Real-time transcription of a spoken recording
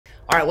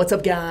All right, what's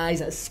up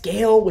guys?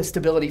 Scale with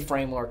Stability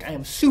Framework. I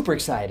am super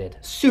excited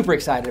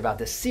about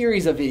this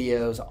series of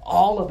videos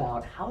all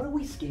about how do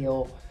we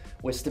scale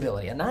with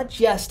stability, and not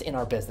just in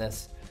our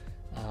business,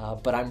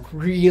 but I'm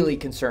really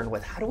concerned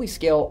with how do we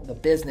scale the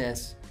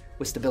business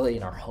with stability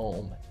in our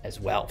home as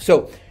well.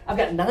 So I've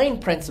got 9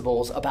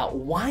 principles about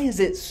why is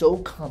it so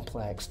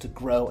complex to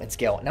grow and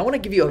scale. And I want to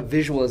give you a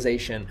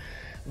visualization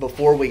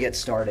before we get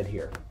started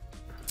here.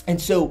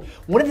 And so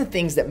one of the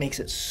things that makes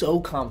it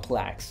so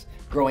complex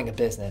growing a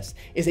business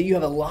is that you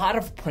have a lot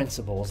of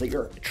principles that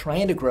you're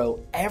trying to grow,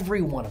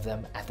 every one of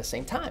them at the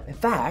same time. In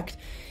fact,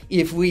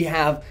 if we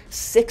have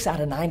 6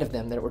 out of 9 of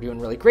them that we're doing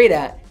really great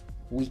at,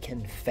 we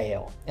can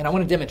fail. And I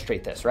want to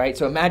demonstrate this, right?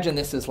 So imagine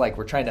this is like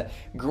we're trying to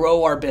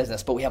grow our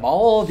business, but we have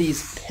all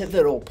these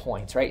pivotal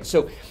points, right?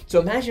 So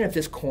imagine if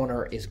this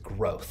corner is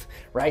growth,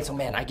 right? So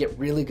man, I get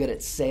really good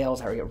at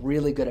sales, I get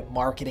really good at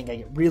marketing, I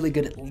get really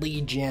good at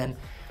lead gen,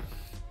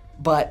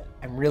 but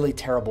I'm really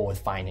terrible with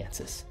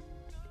finances.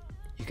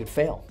 You could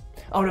fail.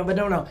 Oh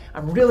no,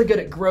 I'm really good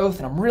at growth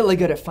and I'm really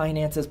good at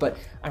finances, but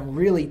I'm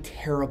really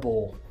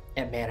terrible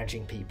at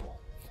managing people,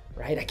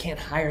 right? I can't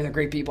hire the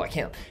great people.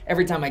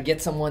 Every time I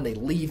get someone, they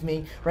leave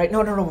me, right?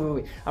 No,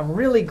 wait. I'm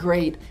really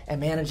great at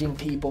managing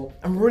people.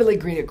 I'm really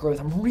great at growth.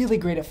 I'm really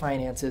great at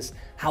finances.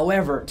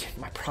 However,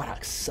 my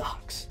product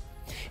sucks.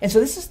 And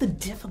so this is the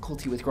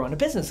difficulty with growing a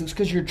business, is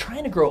because you're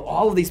trying to grow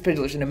all of these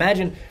pillars. And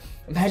imagine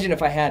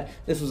if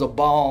this was a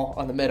ball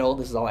on the middle,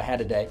 this is all I had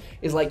today,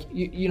 is like,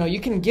 you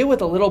can get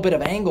with a little bit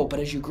of angle,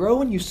 but as you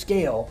grow and you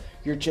scale,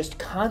 you're just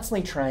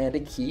constantly trying to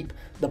keep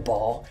the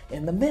ball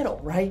in the middle,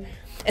 right?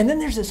 And then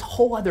there's this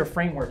whole other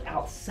framework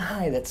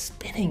outside that's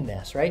spinning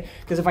this, right?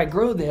 Because if I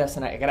grow this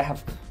and I gotta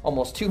have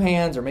almost 2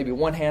 hands or maybe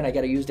 1 hand, I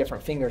gotta use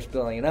different fingers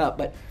building it up,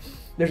 but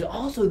there's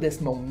also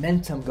this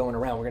momentum going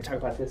around. We're gonna talk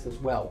about this as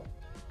well.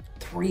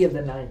 3 of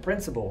the 9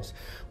 principles,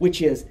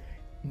 which is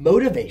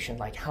motivation,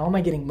 like how am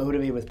I getting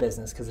motivated with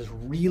business because it's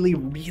really,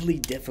 really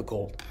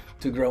difficult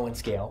to grow and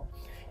scale.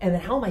 And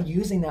then how am I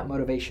using that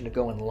motivation to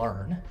go and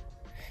learn?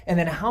 And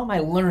then how am I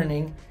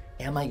learning?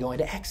 Am I going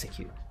to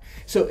execute?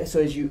 So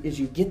as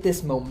you get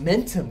this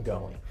momentum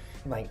going,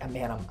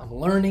 I'm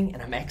learning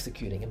and I'm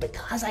executing. And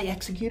because I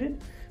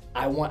executed,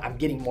 I'm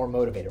getting more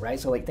motivated, right?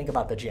 So like think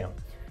about the gym,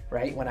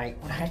 right? When I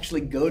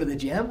actually go to the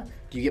gym,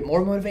 do you get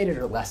more motivated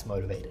or less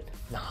motivated?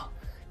 No.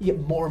 You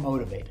get more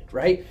motivated,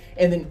 right?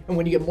 And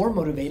when you get more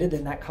motivated,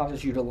 then that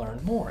causes you to learn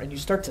more and you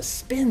start to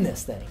spin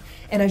this thing.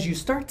 And as you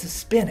start to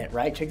spin it,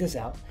 right, check this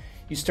out,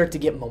 you start to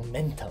get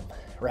momentum,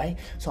 right?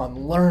 So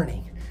I'm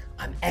learning,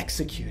 I'm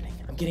executing,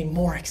 I'm getting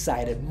more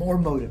excited, more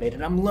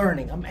motivated, I'm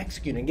learning, I'm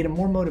executing, getting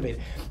more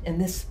motivated. And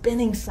this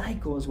spinning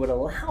cycle is what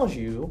allows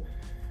you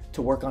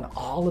to work on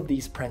all of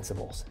these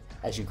principles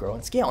as you grow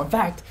and scale. In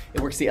fact, it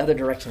works the other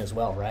direction as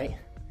well, right?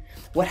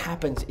 What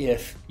happens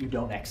if you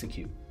don't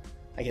execute?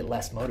 I get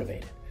less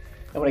motivated.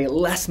 And when I get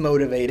less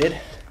motivated,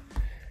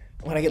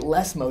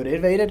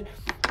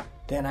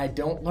 then I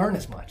don't learn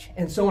as much,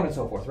 and so on and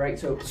so forth, right?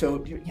 So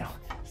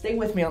stay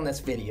with me on this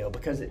video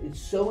because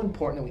it's so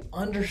important that we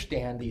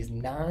understand these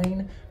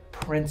 9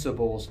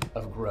 principles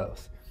of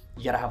growth.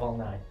 You gotta have all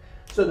 9.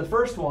 So the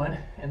first one,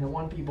 and the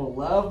one people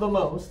love the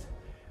most,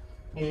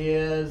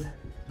 is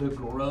the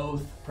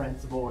growth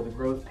principle or the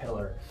growth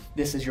pillar.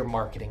 This is your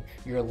marketing,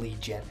 your lead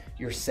gen,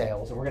 your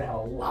sales. And we're gonna have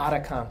a lot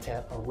of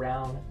content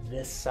around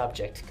this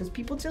subject because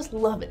people just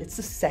love it. It's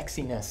the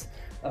sexiness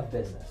of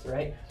business,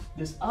 right?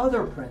 This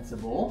other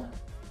principle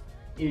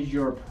is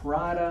your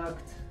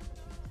product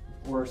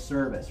or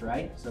service,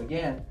 right? So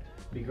again,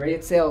 be great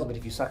at sales, but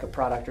if you suck at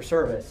product or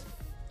service,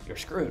 you're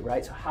screwed,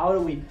 right? So how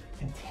do we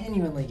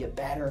continually get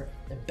better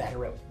and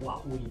better at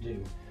what we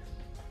do?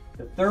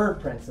 The third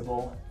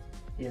principle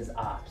is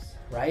ops,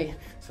 right?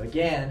 So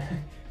again,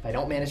 if I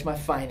don't manage my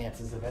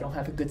finances, if I don't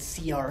have a good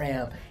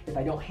CRM, if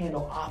I don't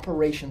handle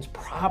operations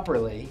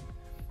properly,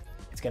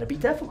 it's gonna be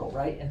difficult,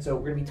 right? And so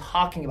we're gonna be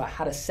talking about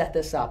how to set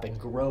this up and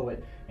grow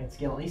it and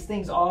scale. And these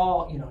things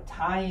all,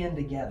 tie in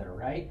together,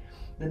 right?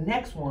 The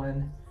next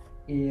one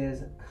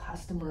is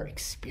customer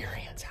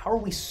experience. How are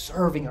we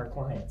serving our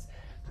clients?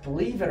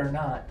 Believe it or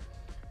not,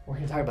 we're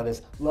going to talk about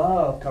this.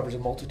 Love covers a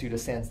multitude of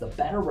sins. The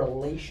better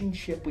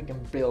relationship we can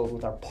build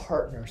with our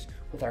partners,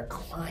 with our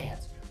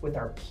clients, with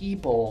our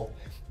people,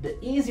 the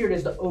easier it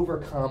is to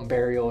overcome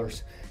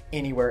barriers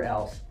anywhere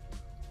else.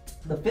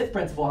 The 5th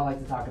principle I like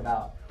to talk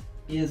about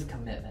is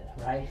commitment,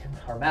 right?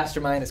 Our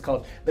mastermind is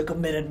called the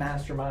Committed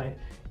Mastermind.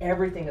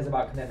 Everything is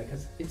about commitment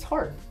because it's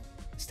hard,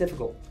 it's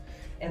difficult.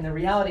 And the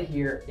reality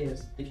here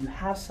is if you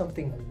have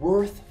something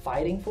worth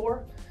fighting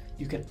for,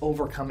 you can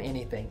overcome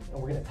anything.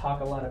 And we're gonna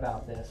talk a lot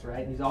about this,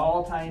 right? These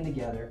all tie in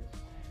together.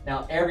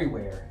 Now,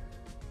 everywhere,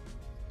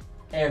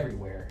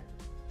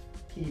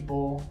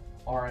 people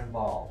are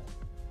involved.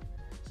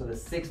 So the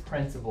 6th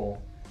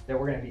principle that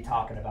we're gonna be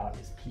talking about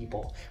is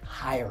people.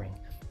 Hiring,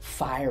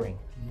 firing,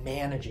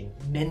 managing,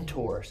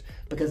 mentors,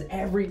 because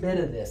every bit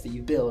of this that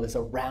you build is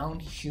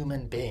around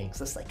human beings.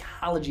 The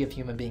psychology of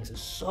human beings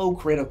is so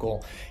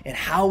critical in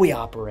how we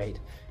operate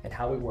and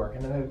how we work.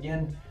 And then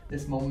again,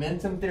 this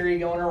momentum theory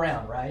going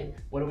around, right?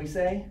 What do we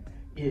say?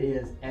 It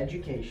is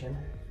education,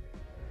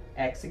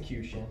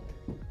 execution,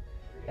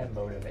 and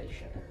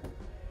motivation.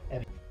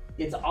 And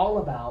it's all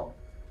about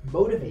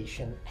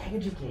motivation,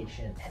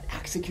 education, and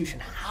execution.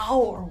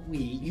 How are we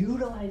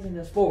utilizing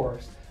this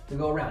force to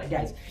go around? And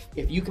guys,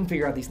 if you can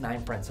figure out these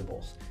 9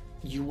 principles,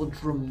 you will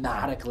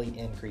dramatically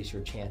increase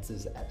your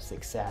chances of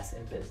success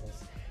in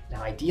business.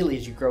 Now, ideally,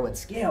 as you grow and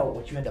scale,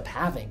 what you end up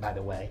having, by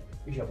the way,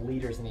 is you have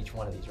leaders in each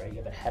one of these, right? You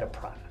have a head of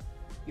product,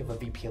 you have a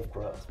VP of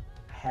growth,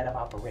 a head of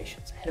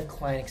operations, a head of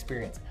client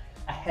experience,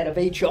 a head of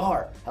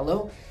HR.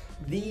 Hello?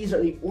 These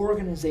are the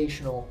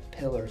organizational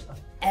pillars of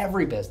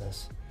every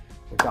business,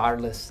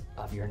 regardless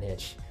of your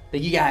niche.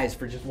 Thank you guys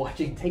for just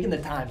watching, taking the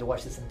time to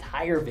watch this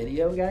entire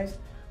video, guys.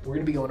 We're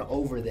gonna be going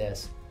over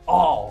this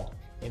all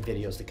in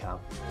videos to come.